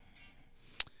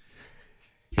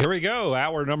Here we go,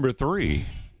 hour number 3.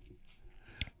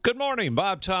 Good morning,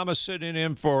 Bob Thomas sitting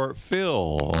in for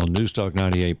Phil on Newstalk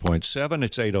 98.7.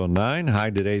 It's 8:09.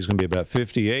 High today is going to be about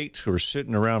 58. We're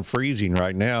sitting around freezing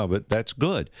right now, but that's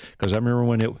good because I remember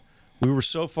when we were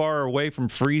so far away from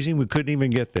freezing we couldn't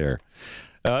even get there.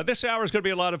 This hour is going to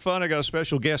be a lot of fun. I got a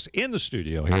special guest in the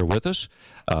studio here with us.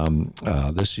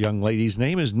 This young lady's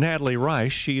name is Natalie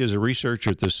Rice. She is a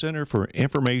researcher at the Center for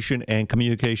Information and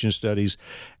Communication Studies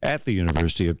at the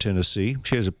University of Tennessee.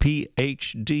 She has a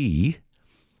Ph.D.,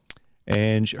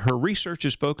 and her research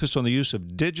is focused on the use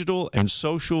of digital and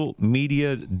social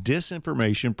media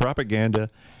disinformation,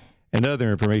 propaganda, and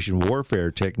other information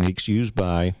warfare techniques used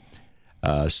by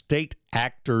state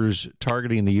actors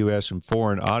targeting the U.S. and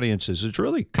foreign audiences. It's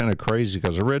really kind of crazy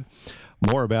because I read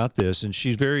more about this, and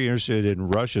she's very interested in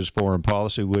Russia's foreign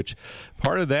policy, which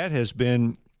part of that has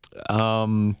been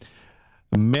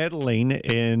meddling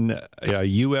in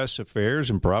U.S. affairs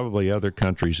and probably other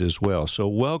countries as well. So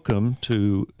welcome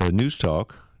to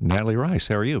Newstalk, Natalie Rice.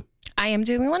 How are you? I am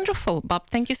doing wonderful, Bob.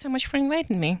 Thank you so much for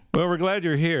inviting me. Well, we're glad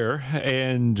you're here,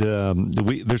 and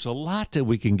there's a lot that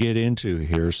we can get into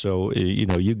here. So,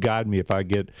 you guide me if I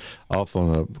get off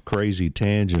on a crazy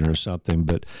tangent or something.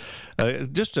 But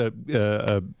just a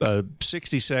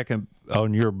 60-second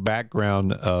on your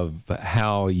background of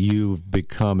how you've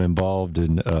become involved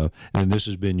in, and this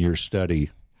has been your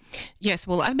study. Yes,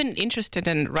 well, I've been interested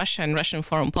in Russia and Russian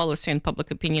foreign policy and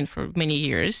public opinion for many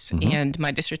years, and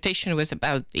my dissertation was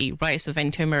about the rise of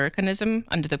anti-Americanism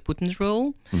under the Putin's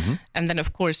rule. And then,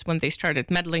 of course, when they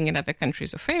started meddling in other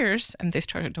countries' affairs and they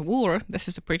started a war, this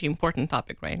is a pretty important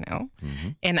topic right now.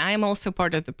 And I am also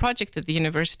part of the project at the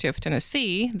University of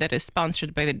Tennessee that is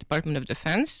sponsored by the Department of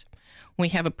Defense. We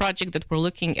have a project that we're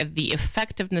looking at the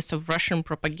effectiveness of Russian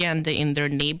propaganda in their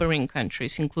neighboring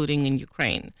countries, including in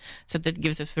Ukraine. So that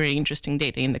gives us very interesting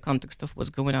data in the context of what's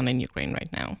going on in Ukraine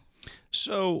right now.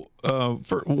 So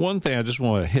for one thing, I just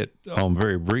want to hit on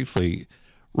very briefly,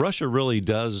 Russia really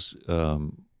does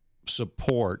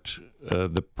support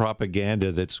the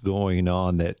propaganda that's going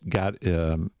on that got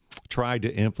tried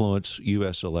to influence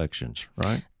U.S. elections,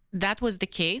 right? That was the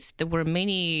case. There were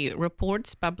many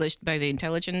reports published by the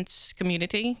intelligence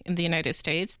community in the United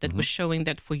States that was showing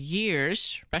that for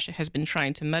years, Russia has been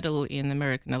trying to meddle in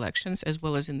American elections, as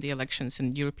well as in the elections in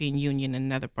the European Union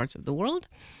and other parts of the world.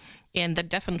 And that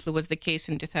definitely was the case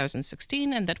in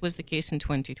 2016, and that was the case in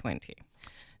 2020.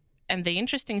 And the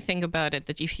interesting thing about it,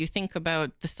 that if you think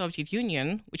about the Soviet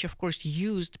Union, which of course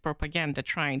used propaganda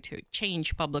trying to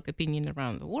change public opinion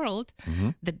around the world,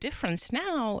 the difference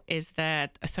now is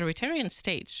that authoritarian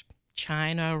states,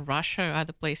 China, Russia,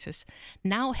 other places,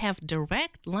 now have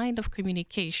direct line of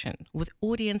communication with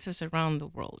audiences around the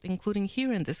world, including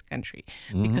here in this country,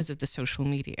 because of the social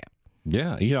media.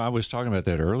 Yeah, I was talking about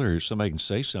that earlier. Somebody can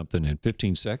say something in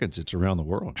 15 seconds, it's around the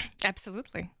world.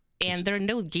 Absolutely. And there are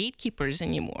no gatekeepers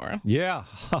anymore. Yeah,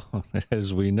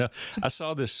 as we know. I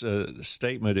saw this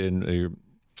statement in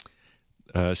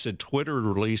said Twitter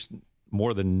released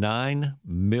more than 9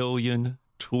 million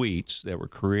tweets that were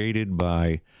created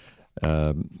by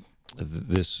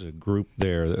this group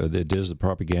there that does the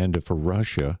propaganda for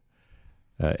Russia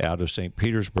out of St.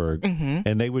 Petersburg,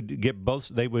 and they would get both.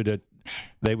 They would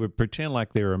pretend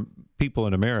like there are people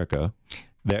in America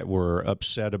that were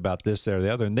upset about this, that, or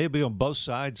the other, and they'd be on both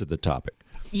sides of the topic.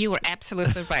 You are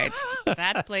absolutely right.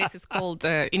 That place is called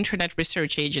the Internet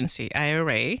Research Agency,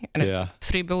 IRA, and it's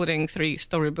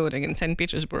three-story building in St.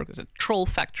 Petersburg. It's a troll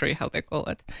factory, how they call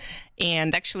it.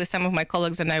 And actually, some of my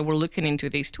colleagues and I were looking into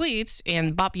these tweets,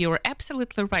 and Bob, you are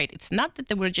absolutely right. It's not that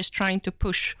they were just trying to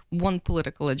push one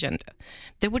political agenda.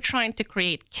 They were trying to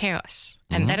create chaos,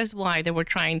 and that is why they were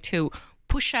trying to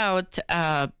push out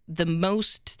the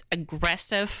most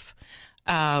aggressive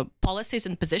policies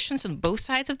and positions on both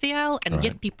sides of the aisle and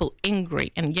get people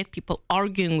angry and get people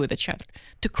arguing with each other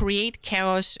to create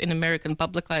chaos in American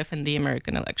public life and the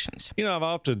American elections. I've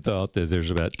often thought that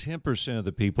there's about 10% of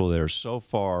the people that are so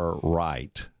far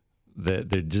right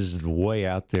that they're just way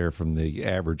out there from the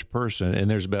average person,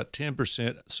 and there's about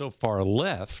 10% so far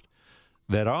left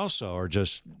that also are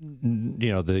just,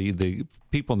 the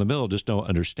people in the middle just don't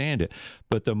understand it.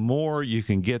 But the more you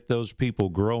can get those people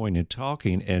growing and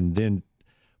talking and then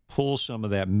pull some of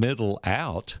that middle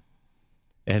out,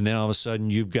 and then all of a sudden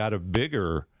you've got a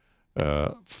bigger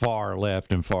far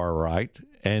left and far right,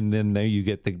 and then there you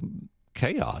get the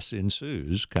chaos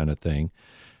ensues kind of thing.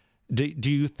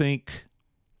 Do you think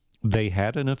they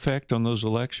had an effect on those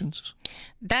elections?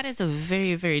 That is a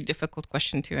very, very difficult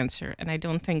question to answer, and I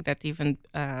don't think that even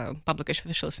public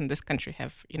officials in this country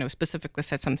have, specifically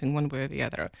said something one way or the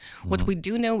other. What we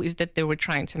do know is that they were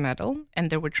trying to meddle, and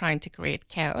they were trying to create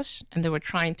chaos, and they were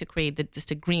trying to create the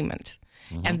disagreement.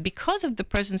 And because of the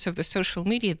presence of the social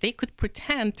media, they could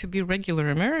pretend to be regular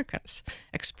Americans,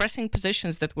 expressing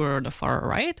positions that were the far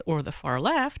right or the far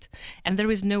left, and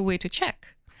there is no way to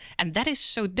check. And that is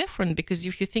so different because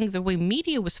if you think the way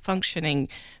media was functioning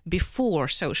before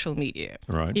social media,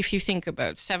 right. If you think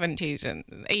about 70s and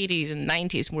 80s and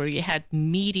 90s where you had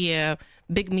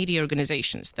big media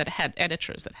organizations that had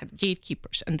editors, that had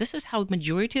gatekeepers, and this is how the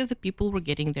majority of the people were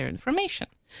getting their information.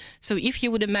 So if you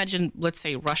would imagine, let's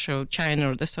say, Russia or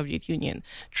China or the Soviet Union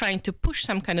trying to push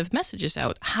some kind of messages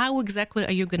out, how exactly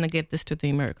are you going to get this to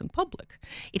the American public?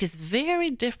 It is very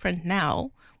different now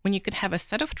when you could have a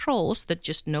set of trolls that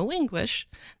just know English,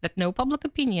 that know public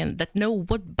opinion, that know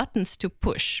what buttons to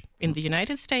push in the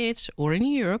United States or in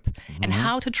Europe, and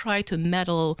how to try to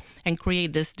meddle and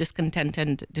create this discontent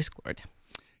and discord.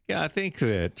 Yeah, I think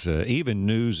that even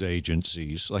news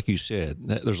agencies, like you said,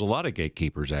 there's a lot of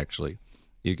gatekeepers, actually.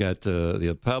 You got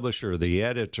the publisher, the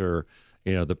editor,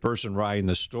 the person writing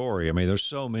the story. I mean, there's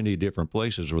so many different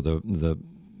places where the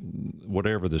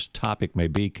whatever this topic may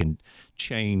be can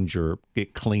change or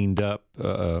get cleaned up,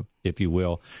 if you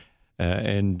will.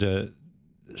 And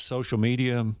social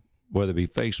media, whether it be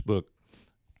Facebook,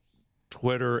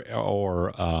 Twitter,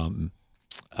 or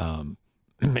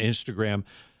Instagram,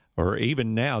 or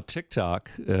even now TikTok,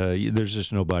 there's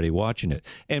just nobody watching it.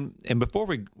 And before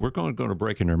we're going to go to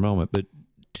break in a moment, but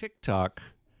TikTok,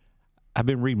 I've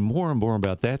been reading more and more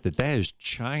about that is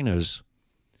China's.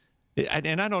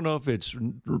 And I don't know if it's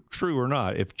true or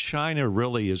not, if China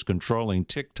really is controlling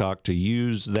TikTok to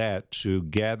use that to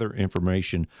gather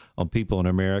information on people in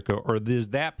America, or is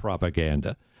that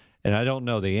propaganda? And I don't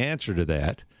know the answer to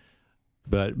that,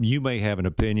 but you may have an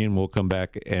opinion. We'll come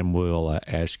back and we'll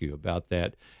ask you about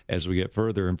that as we get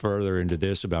further and further into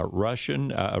this about Russia.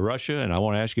 And I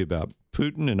want to ask you about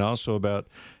Putin and also about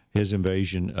his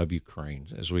invasion of Ukraine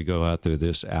as we go out through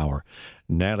this hour.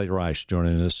 Natalie Rice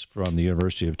joining us from the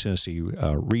University of Tennessee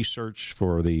Research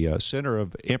for the Center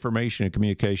of Information and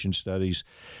Communication Studies.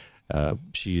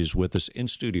 She is with us in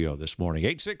studio this morning.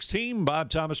 8:16, Bob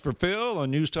Thomas for Phil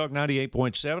on Newstalk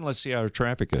 98.7. Let's see how our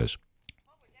traffic is.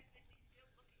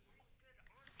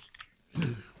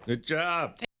 Good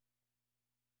job.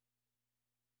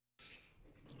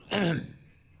 Bum,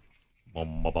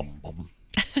 bum, bum.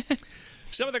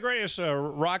 Some of the greatest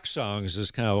rock songs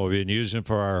is kind of what we've been using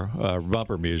for our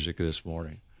bumper music this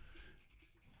morning.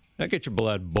 That get your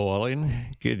blood boiling,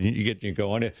 get you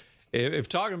going. If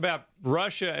talking about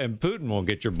Russia and Putin won't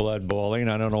get your blood boiling,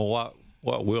 I don't know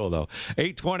what will, though.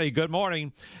 8:20, good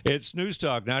morning. It's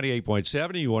Newstalk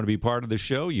 98.7. You want to be part of the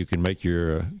show, you can make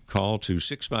your call to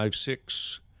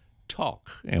 656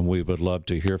 Talk, and we would love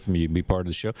to hear from you and be part of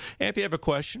the show. And if you have a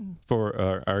question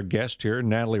for our guest here,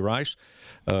 Natalie Rice,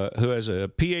 who has a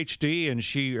PhD, and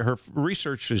her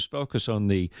research is focused on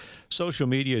the social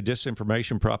media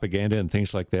disinformation, propaganda, and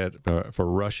things like that for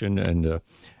Russian, and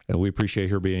we appreciate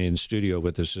her being in the studio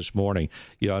with us this morning.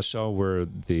 I saw where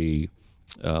the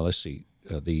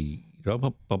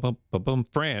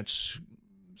France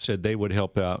said they would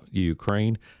help out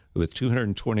Ukraine with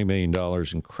 $220 million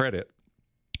in credit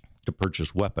to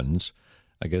purchase weapons.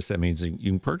 I guess that means you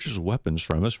can purchase weapons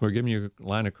from us. We're giving you a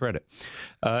line of credit.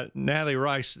 Natalie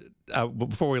Rice,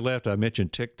 before we left, I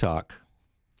mentioned TikTok.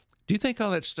 Do you think all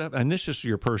that stuff, and this is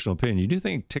your personal opinion, do you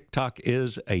think TikTok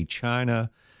is a China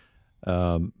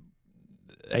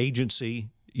agency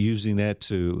using that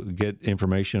to get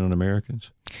information on Americans?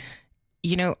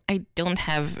 I don't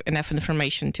have enough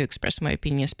information to express my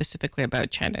opinion specifically about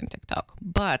China and TikTok.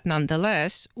 But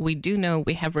nonetheless, we do know,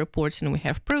 we have reports and we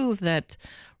have proof that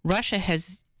Russia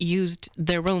has used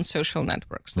their own social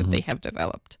networks that they have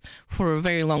developed for a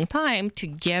very long time to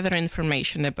gather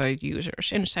information about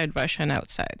users inside Russia and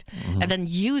outside. And then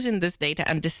using this data,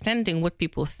 understanding what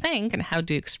people think and how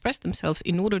to express themselves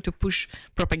in order to push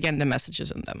propaganda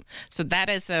messages on them. So that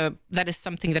is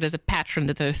something that is a pattern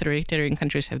that the authoritarian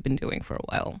countries have been doing for a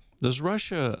while. Does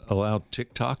Russia allow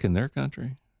TikTok in their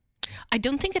country? I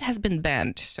don't think it has been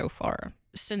banned so far.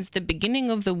 Since the beginning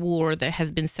of the war, there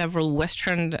has been several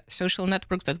Western social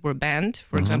networks that were banned.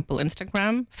 For example,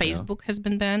 Instagram, Facebook has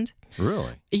been banned.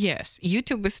 Really? Yes.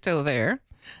 YouTube is still there.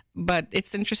 But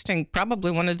it's interesting.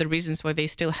 Probably one of the reasons why they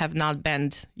still have not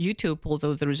banned YouTube,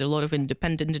 although there is a lot of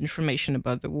independent information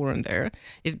about the war in there,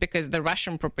 is because the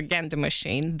Russian propaganda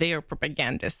machine, they are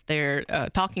propagandists. They're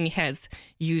talking heads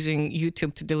using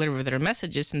YouTube to deliver their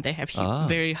messages, and they have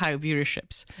very high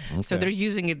viewerships. Okay. So they're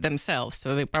using it themselves.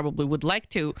 So they probably would like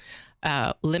to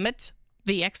limit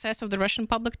the access of the Russian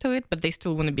public to it, but they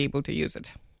still want to be able to use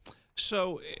it.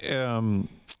 So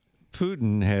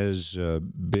Putin has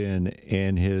been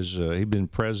in his he's been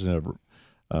president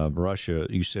of Russia,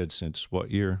 you said, since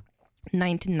what year?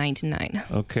 1999.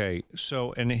 Okay,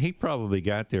 so, and he probably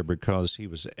got there because he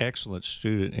was an excellent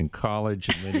student in college,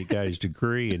 and then he got his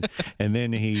degree, and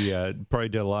then he probably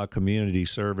did a lot of community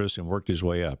service and worked his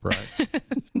way up, right?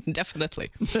 Definitely.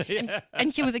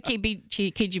 And he was a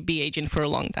KGB agent for a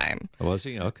long time. Was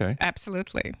he? Okay.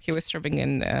 Absolutely. He was serving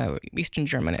in Eastern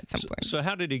Germany at some point. So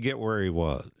how did he get where he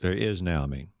was, or is now, I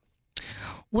mean?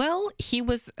 Well, he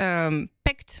was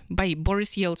picked by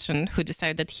Boris Yeltsin, who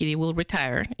decided that he will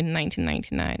retire in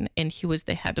 1999, and he was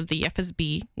the head of the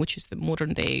FSB, which is the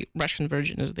modern-day Russian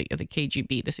version of the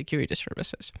KGB, the security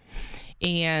services.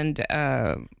 And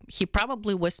he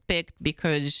probably was picked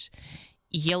because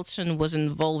Yeltsin was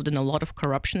involved in a lot of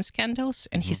corruption scandals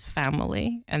in his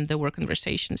family, and there were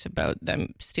conversations about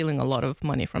them stealing a lot of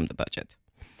money from the budget.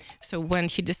 So when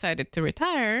he decided to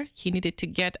retire, he needed to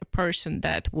get a person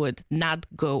that would not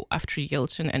go after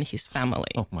Yeltsin and his family.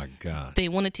 Oh, my God. They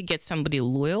wanted to get somebody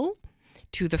loyal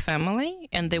to the family,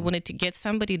 and they wanted to get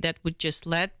somebody that would just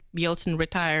let Yeltsin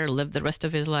retire, live the rest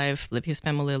of his life, leave his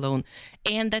family alone.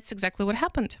 And that's exactly what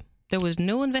happened. There was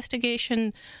no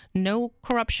investigation, no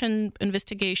corruption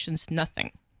investigations,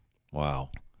 nothing.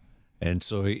 Wow. And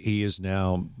so he has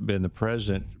now been the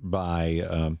president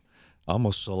by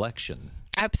almost selection.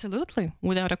 Absolutely,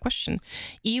 without a question.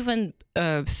 Even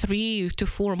 3 to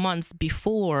 4 months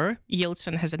before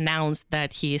Yeltsin has announced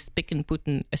that he is picking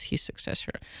Putin as his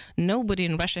successor, nobody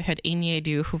in Russia had any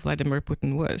idea who Vladimir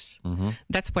Putin was.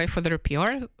 That's why for their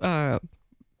PR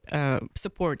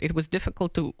support, it was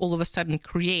difficult to all of a sudden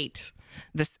create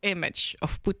this image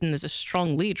of Putin as a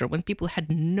strong leader when people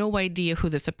had no idea who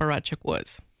this apparatchik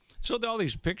was. So all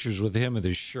these pictures with him with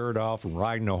his shirt off and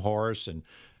riding a horse and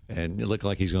it looked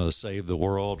like he's going to save the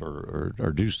world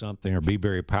or do something or be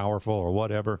very powerful or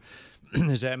whatever.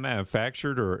 Is that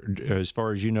manufactured, or as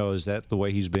far as you know, is that the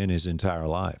way he's been his entire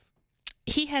life?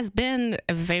 He has been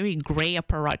a very gray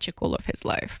apparatchik all of his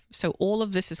life. So all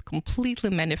of this is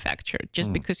completely manufactured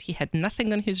just because he had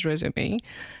nothing on his resume,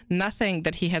 nothing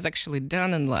that he has actually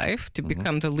done in life to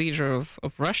become the leader of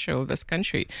Russia, of this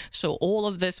country. So all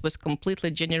of this was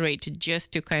completely generated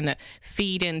just to kind of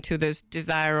feed into this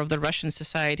desire of the Russian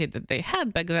society that they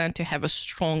had back then to have a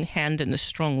strong hand and a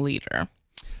strong leader.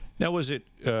 Now, was it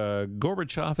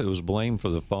Gorbachev that was blamed for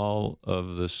the fall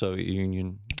of the Soviet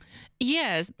Union?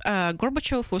 Yes,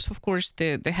 Gorbachev was, of course,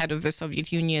 the head of the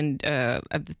Soviet Union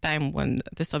at the time when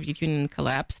the Soviet Union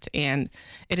collapsed. And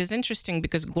it is interesting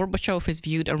because Gorbachev is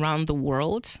viewed around the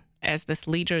world as this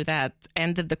leader that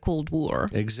ended the Cold War.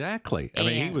 Exactly. I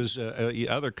mean, he was,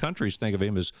 other countries think of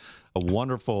him as a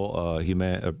wonderful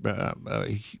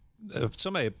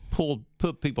somebody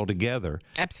put people together.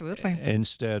 Absolutely.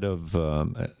 Instead of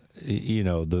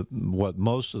what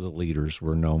most of the leaders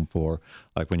were known for,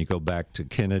 like when you go back to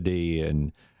Kennedy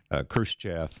and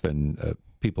Khrushchev and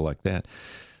people like that.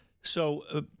 So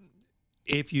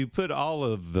if you put all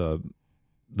of the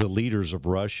leaders of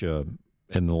Russia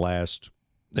in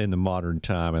the modern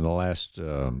time, in the last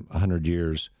 100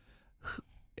 years,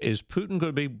 is Putin going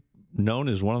to be known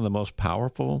as one of the most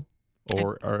powerful,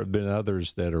 or are there been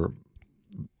others that are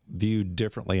viewed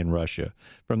differently in Russia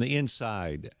from the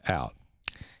inside out?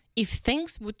 If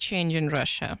things would change in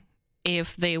Russia,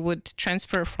 if they would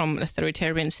transfer from an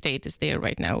authoritarian state as they are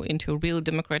right now into a real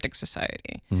democratic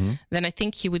society, then I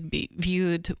think he would be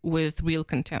viewed with real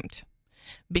contempt.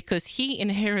 Because he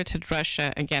inherited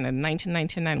Russia, again, in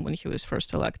 1999 when he was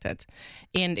first elected.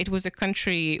 And it was a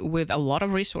country with a lot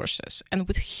of resources and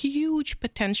with huge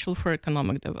potential for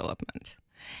economic development.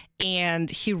 And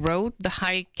he rode the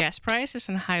high gas prices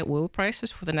and high oil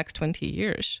prices for the next 20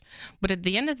 years. But at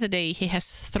the end of the day, he has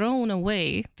thrown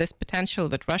away this potential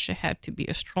that Russia had to be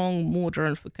a strong,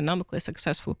 modern, economically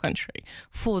successful country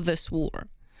for this war.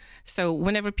 So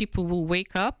whenever people will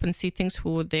wake up and see things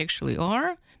for what they actually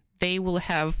are, they will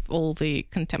have all the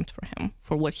contempt for him,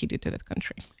 for what he did to that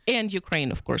country. And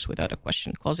Ukraine, of course, without a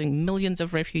question, causing millions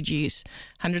of refugees,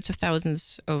 hundreds of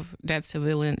thousands of dead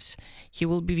civilians. He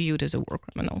will be viewed as a war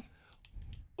criminal.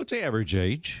 What's the average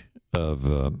age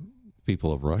of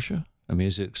people of Russia? I mean,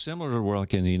 is it similar to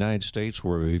like in the United States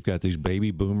where we've got these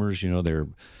baby boomers?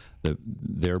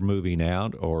 They're moving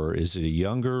out, or is it a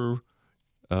younger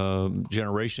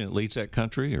generation that leads that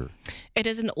country? Or it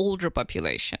is an older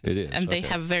population. It is, and they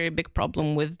have very big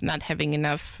problem with not having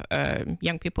enough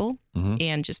young people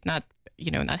and just not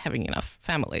having enough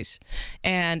families.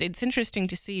 And it's interesting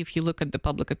to see, if you look at the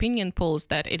public opinion polls,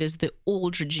 that it is the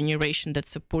older generation that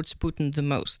supports Putin the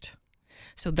most.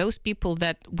 So those people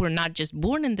that were not just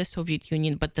born in the Soviet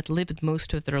Union, but that lived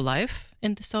most of their life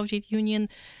in the Soviet Union,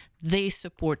 they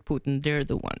support Putin. They're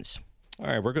the ones. All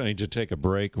right, we're going to take a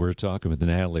break. We're talking with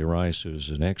Natalie Rice, who's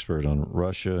an expert on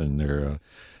Russia and their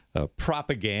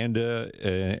propaganda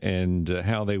and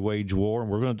how they wage war.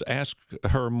 And we're going to ask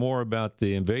her more about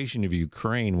the invasion of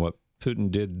Ukraine, what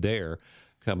Putin did there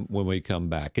when we come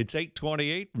back. It's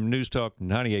 8:28 from Newstalk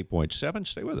 98.7.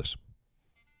 Stay with us.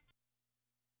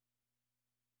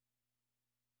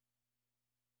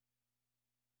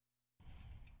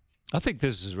 I think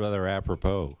this is rather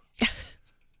apropos.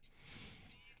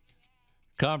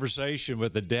 Conversation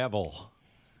with the devil,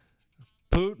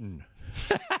 Putin.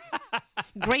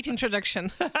 Great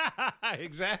introduction.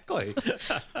 Exactly.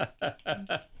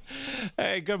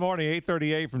 Hey, good morning.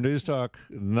 8:38 from Newstalk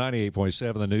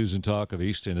 98.7, the news and talk of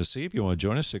East Tennessee. If you want to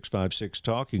join us,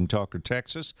 656-TALK. You can talk or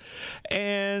text us.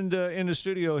 And in the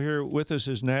studio here with us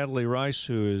is Natalie Rice,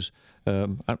 who is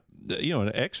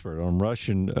an expert on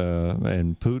Russian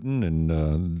and Putin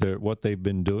and what they've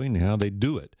been doing and how they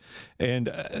do it. And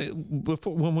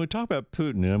when we talk about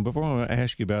Putin, and before I want to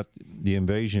ask you about the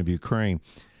invasion of Ukraine,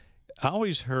 I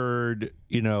always heard,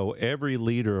 every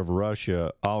leader of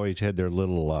Russia always had their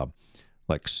little,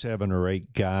 7 or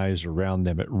 8 guys around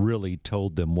them that really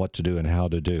told them what to do and how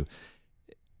to do.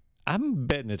 I'm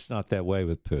betting it's not that way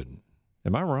with Putin.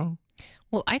 Am I wrong?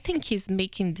 Well, I think he's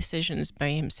making decisions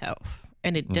by himself.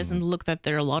 And it doesn't look that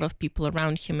there are a lot of people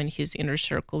around him in his inner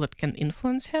circle that can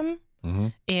influence him.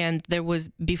 And there was,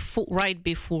 right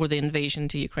before the invasion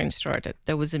to Ukraine started,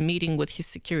 there was a meeting with his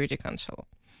Security Council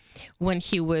when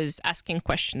he was asking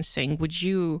questions saying, would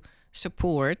you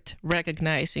support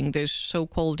recognizing those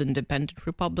so-called independent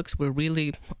republics who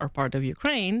really are part of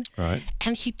Ukraine? Right.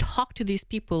 And he talked to these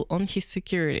people on his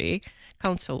Security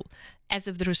Council as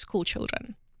if they're school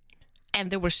children. And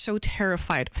they were so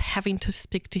terrified of having to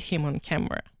speak to him on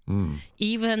camera.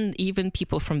 Even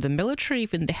people from the military,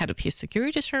 even the head of his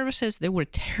security services, they were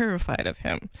terrified of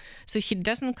him. So he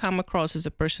doesn't come across as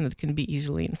a person that can be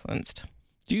easily influenced.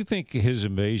 Do you think his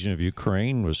invasion of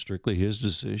Ukraine was strictly his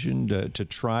decision to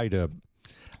try to...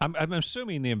 I'm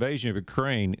assuming the invasion of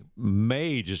Ukraine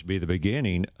may just be the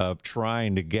beginning of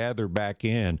trying to gather back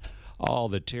in all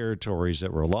the territories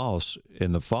that were lost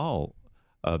in the fall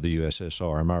of the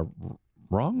USSR. Am I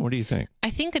wrong? What do you think? I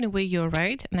think in a way you're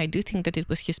right, and I do think that it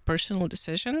was his personal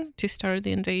decision to start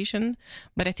the invasion.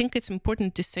 But I think it's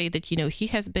important to say that, he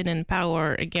has been in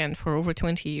power, again, for over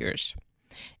 20 years.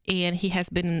 And he has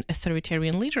been an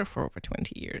authoritarian leader for over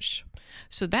 20 years.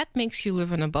 So that makes you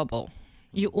live in a bubble.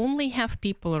 You only have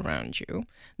people around you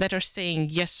that are saying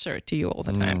yes, sir, to you all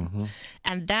the time.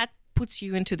 And that puts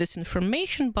you into this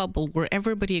information bubble where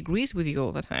everybody agrees with you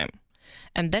all the time.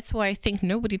 And that's why I think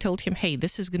nobody told him, hey,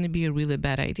 this is going to be a really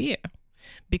bad idea.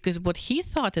 Because what he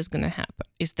thought is going to happen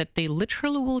is that they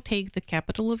literally will take the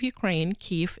capital of Ukraine,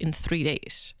 Kyiv, in 3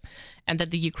 days. And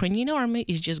that the Ukrainian army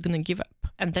is just going to give up.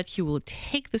 And that he will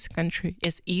take this country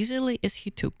as easily as he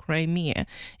took Crimea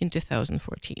in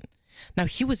 2014. Now,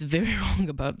 he was very wrong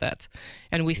about that.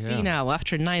 And we see now,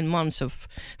 after 9 months of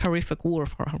horrific war,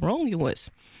 how wrong he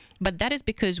was. But that is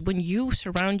because when you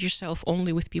surround yourself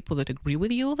only with people that agree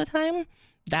with you all the time,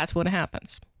 that's what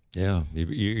happens. Yeah,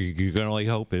 you can only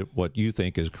hope what you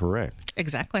think is correct.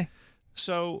 Exactly.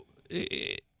 So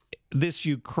this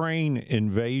Ukraine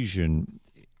invasion,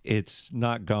 it's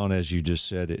not gone, as you just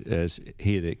said, as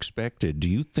he had expected. Do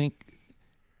you think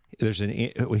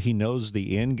he knows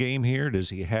the end game here? Does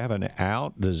he have an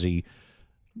out?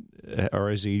 Or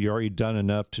has he already done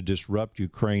enough to disrupt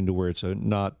Ukraine to where it's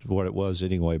not what it was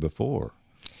anyway before?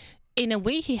 In a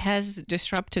way, he has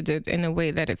disrupted it in a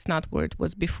way that it's not where it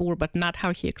was before, but not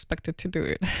how he expected to do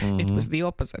it. It was the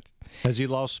opposite. Has he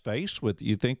lost space with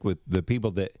the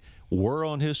people that were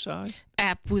on his side?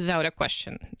 Without a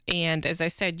question. And as I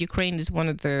said, Ukraine is one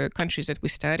of the countries that we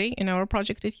study in our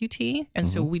project at UT. And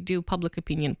so we do public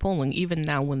opinion polling even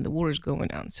now when the war is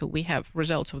going on. So we have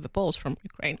results of the polls from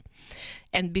Ukraine.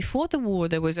 And before the war,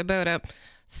 there was about a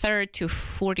 30 to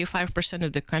 45%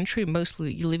 of the country,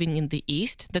 mostly living in the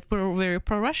East, that were very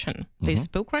pro-Russian. They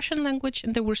spoke Russian language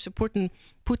and they were supporting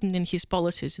Putin and his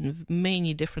policies in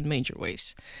many different major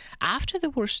ways. After the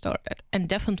war started, and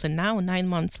definitely now, 9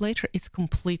 months later, nature, it's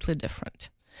completely different.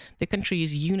 The country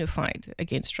is unified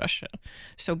against Russia.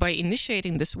 So by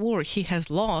initiating this war, he has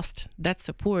lost that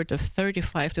support of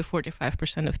 35 to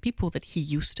 45% of people that he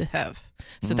used to have.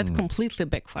 So that completely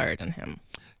backfired on him.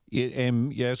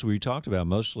 And yes, we talked about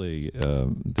mostly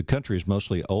the country is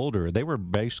mostly older. They were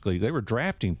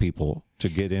drafting people to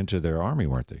get into their army,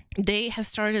 weren't they? They have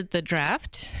started the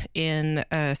draft in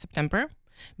September,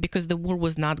 because the war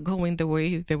was not going the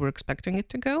way they were expecting it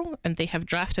to go, and they have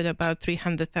drafted about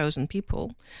 300,000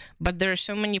 people. But there are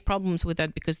so many problems with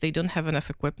that because they don't have enough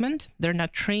equipment. They're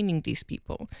not training these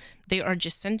people. They are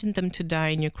just sending them to die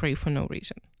in Ukraine for no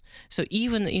reason. So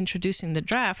even introducing the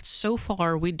draft, so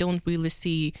far we don't really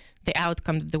see the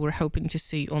outcome that they were hoping to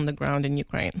see on the ground in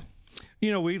Ukraine.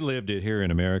 You know, we lived it here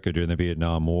in America during the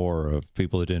Vietnam War of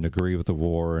people that didn't agree with the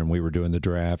war, and we were doing the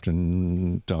draft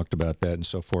and talked about that and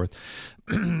so forth.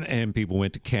 And people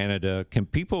went to Canada. Can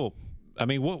people, I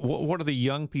mean, what are the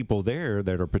young people there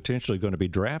that are potentially going to be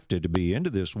drafted to be into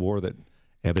this war that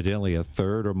evidently a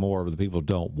third or more of the people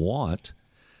don't want?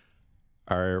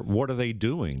 What are they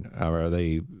doing? Are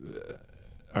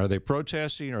they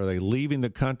protesting? Are they leaving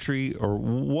the country? Or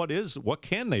what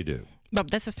can they do? Bob,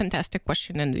 that's a fantastic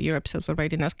question, and you're absolutely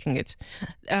right in asking it.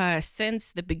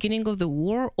 Since the beginning of the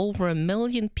war, over 1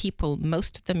 million people,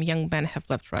 most of them young men, have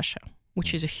left Russia,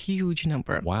 which is a huge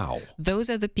number. Wow. Those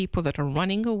are the people that are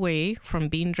running away from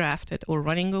being drafted or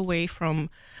running away from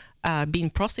being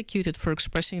prosecuted for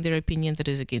expressing their opinion that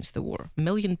is against the war. 1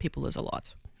 million people is a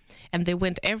lot. And they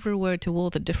went everywhere to all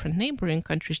the different neighboring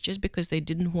countries just because they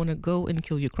didn't want to go and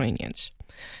kill Ukrainians.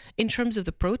 In terms of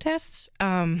the protests,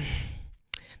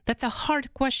 that's a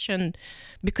hard question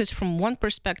because from one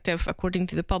perspective, according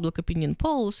to the public opinion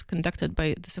polls conducted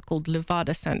by the so-called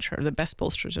Levada Center, the best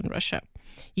pollsters in Russia,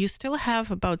 you still have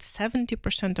about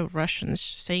 70% of Russians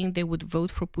saying they would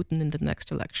vote for Putin in the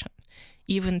next election,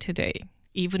 even today,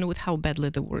 even with how badly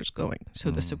the war is going. So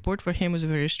the support for him is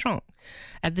very strong.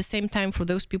 At the same time, for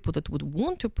those people that would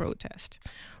want to protest,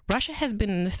 Russia has been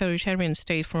an authoritarian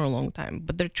state for a long time,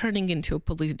 but they're turning into a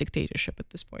police dictatorship at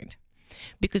this point,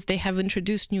 because they have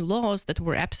introduced new laws that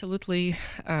were absolutely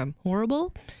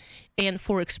horrible. And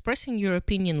for expressing your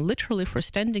opinion, literally for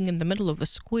standing in the middle of a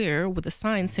square with a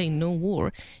sign saying no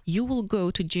war, you will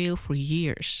go to jail for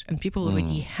years, and people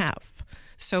already have.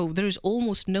 So there is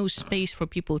almost no space for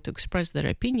people to express their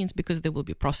opinions because they will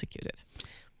be prosecuted.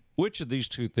 Which of these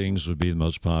two things would be the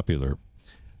most popular?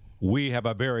 We have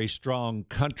a very strong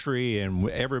country and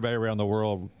everybody around the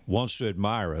world wants to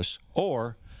admire us,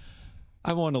 or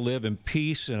I want to live in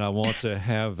peace, and I want to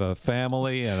have a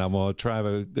family, and I want to try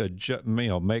to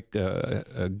make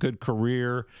a good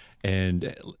career,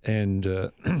 and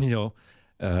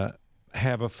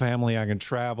have a family I can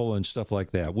travel and stuff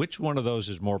like that. Which one of those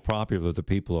is more popular with the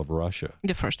people of Russia?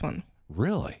 The first one.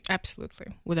 Really? Absolutely,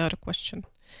 without a question.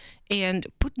 And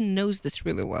Putin knows this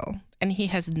really well. And he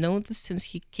has known this since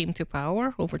he came to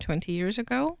power over 20 years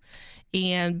ago.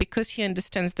 And because he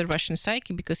understands the Russian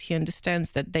psyche, because he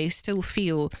understands that they still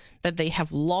feel that they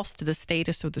have lost the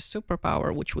status of the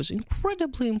superpower, which was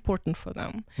incredibly important for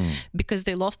them, because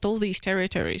they lost all these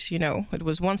territories. You know, it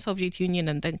was one Soviet Union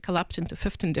and then collapsed into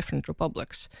 15 different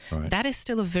republics. Right. That is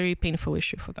still a very painful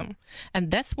issue for them.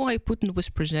 And that's why Putin was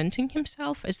presenting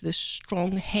himself as this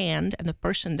strong hand and a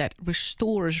person that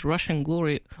restores Russian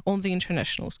glory on the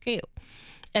international scale.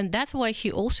 And that's why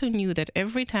he also knew that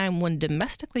every time when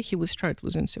domestically he would start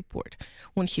losing support,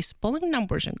 when his polling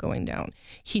numbers are going down,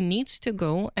 he needs to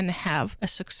go and have a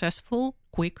successful,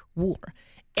 quick war.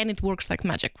 And it works like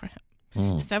magic for him.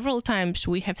 Several times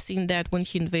we have seen that when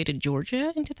he invaded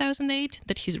Georgia in 2008,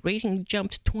 that his rating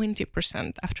jumped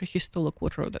 20% after he stole a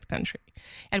quarter of that country.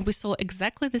 And we saw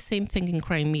exactly the same thing in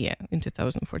Crimea in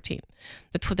 2014,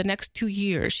 that for the next 2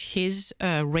 years, his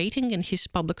rating and his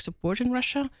public support in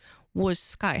Russia was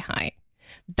sky high.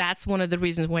 That's one of the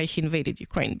reasons why he invaded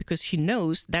Ukraine, because he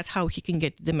knows that's how he can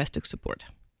get domestic support.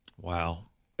 Wow.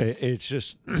 It's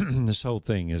just, this whole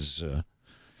thing is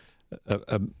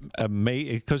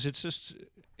amazing, because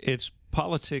it's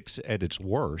politics at its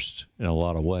worst in a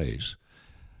lot of ways.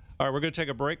 All right, we're going to take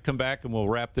a break, come back, and we'll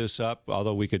wrap this up,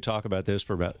 although we could talk about this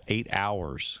for about 8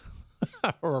 hours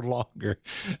or longer.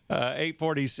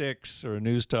 846 or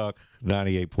Newstalk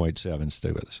 98.7.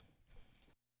 Stay with us.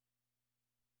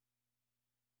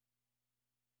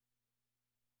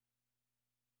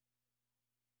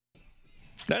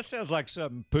 That sounds like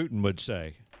something Putin would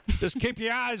say. Just keep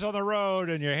your eyes on the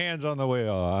road and your hands on the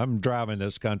wheel. I'm driving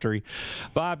this country.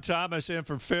 Bob Thomas in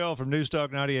for Phil from Newstalk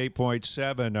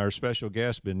 98.7. Our special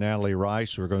guest has been Natalie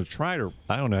Rice. We're going to try to,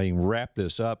 I don't know, I can wrap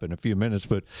this up in a few minutes,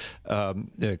 but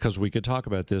because we could talk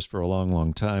about this for a long,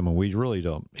 long time, and we really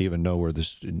don't even know where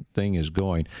this thing is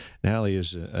going. Natalie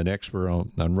is an expert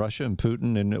on Russia and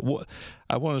Putin, and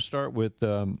I want to start with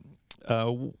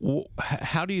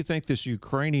how do you think this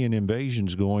Ukrainian invasion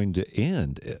is going to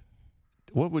end?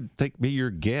 What would be your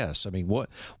guess? I mean,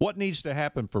 what needs to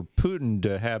happen for Putin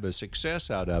to have a success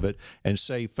out of it and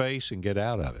save face and get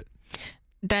out of it?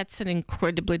 That's an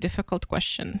incredibly difficult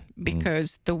question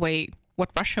because what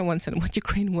Russia wants and what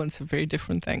Ukraine wants are very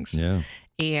different things. Yeah.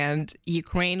 And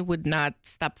Ukraine would not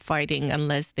stop fighting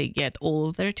unless they get all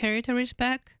of their territories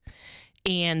back.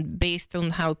 And based on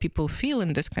how people feel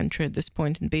in this country at this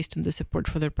point, and based on the support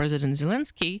for their President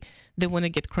Zelensky, they want to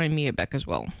get Crimea back as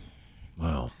well.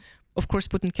 Wow. Of course,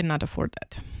 Putin cannot afford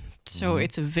that. So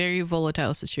it's a very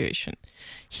volatile situation.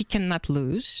 He cannot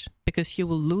lose because he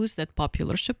will lose that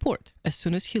popular support. As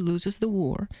soon as he loses the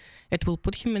war, it will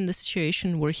put him in the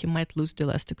situation where he might lose the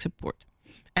elastic support.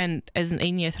 And as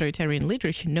any authoritarian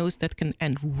leader, he knows that can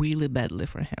end really badly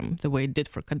for him, the way it did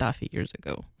for Gaddafi years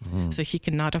ago. So he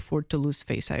cannot afford to lose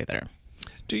face either.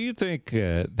 Do you think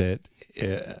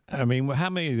I mean, how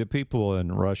many of the people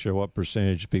in Russia, what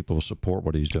percentage of people support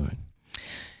what he's doing?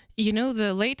 You know,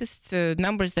 the latest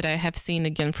numbers that I have seen,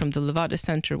 again, from the Levada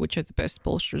Center, which are the best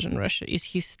pollsters in Russia, is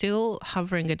he's still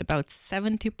hovering at about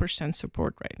 70%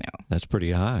 support right now. That's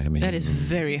pretty high. I mean, that is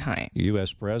very high.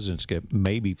 U.S. presidents get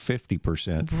maybe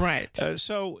 50%. Right.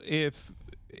 So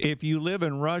if you live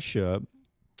in Russia,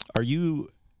 are you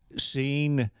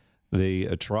seeing the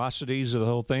atrocities of the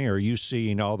whole thing, or are you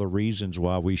seeing all the reasons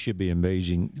why we should be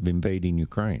invading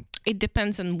Ukraine? It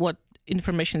depends on what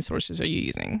information sources are you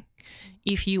using.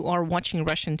 If you are watching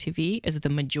Russian TV, as the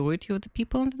majority of the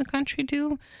people in the country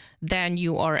do, then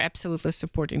you are absolutely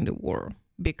supporting the war.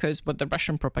 Because what the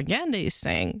Russian propaganda is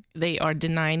saying, they are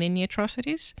denying any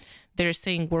atrocities. They're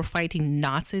saying we're fighting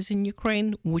Nazis in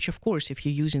Ukraine, which, of course, if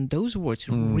you're using those words,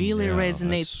 really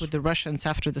resonates with the Russians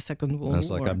after the Second World War.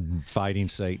 That's like I'm fighting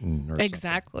Satan or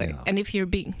exactly. something. Yeah. And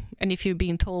if you're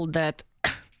being told that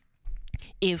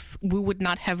if we would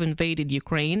not have invaded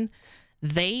Ukraine,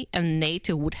 they and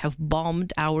NATO would have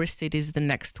bombed our cities the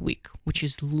next week, which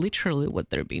is literally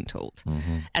what they're being told.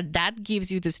 And that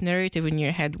gives you this narrative in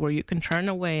your head where you can turn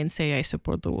away and say, I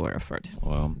support the war effort.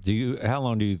 Well, how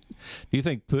long do you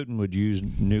think Putin would use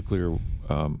nuclear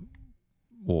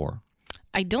war?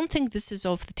 I don't think this is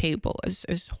off the table,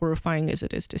 as horrifying as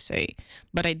it is to say.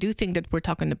 But I do think that we're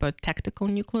talking about tactical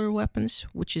nuclear weapons,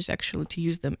 which is actually to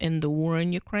use them in the war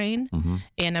in Ukraine.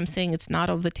 And I'm saying it's not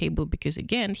off the table because,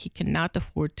 again, he cannot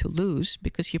afford to lose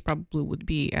because he probably would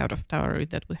be out of power if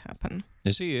that would happen.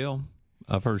 Is he ill?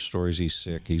 I've heard stories he's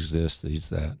sick, he's this, he's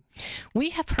that.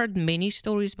 We have heard many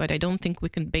stories, but I don't think we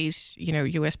can base,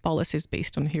 U.S. policies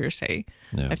based on hearsay.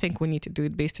 Yeah. I think we need to do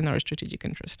it based on our strategic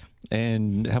interest.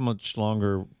 And how much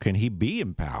longer can he be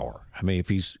in power? I mean, if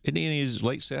he's in his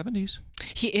late 70s?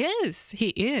 He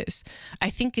is. I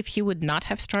think if he would not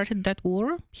have started that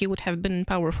war, he would have been in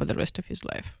power for the rest of his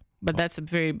life. But that's a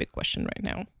very big question right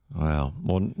now. Wow.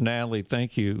 Well, Natalie,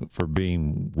 thank you for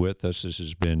being with us. This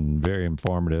has been very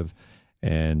informative.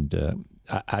 And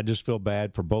I just feel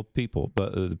bad for both people,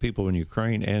 but the people in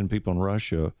Ukraine and people in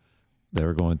Russia that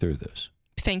are going through this.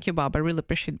 Thank you, Bob. I really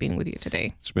appreciate being with you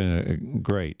today. It's been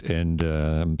great, and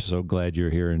I'm so glad you're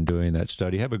here and doing that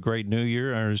study. Have a great New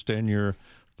Year. I understand your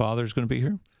father's going to be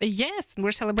here? Yes,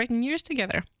 we're celebrating New Year's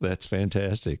together. That's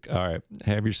fantastic. All right.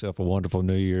 Have yourself a wonderful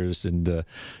New Year's, and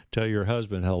tell your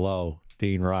husband hello.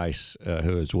 Dean Rice,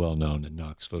 who is well known in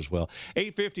Knoxville as well.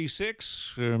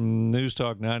 8:56, News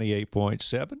Talk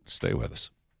 98.7. Stay with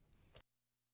us.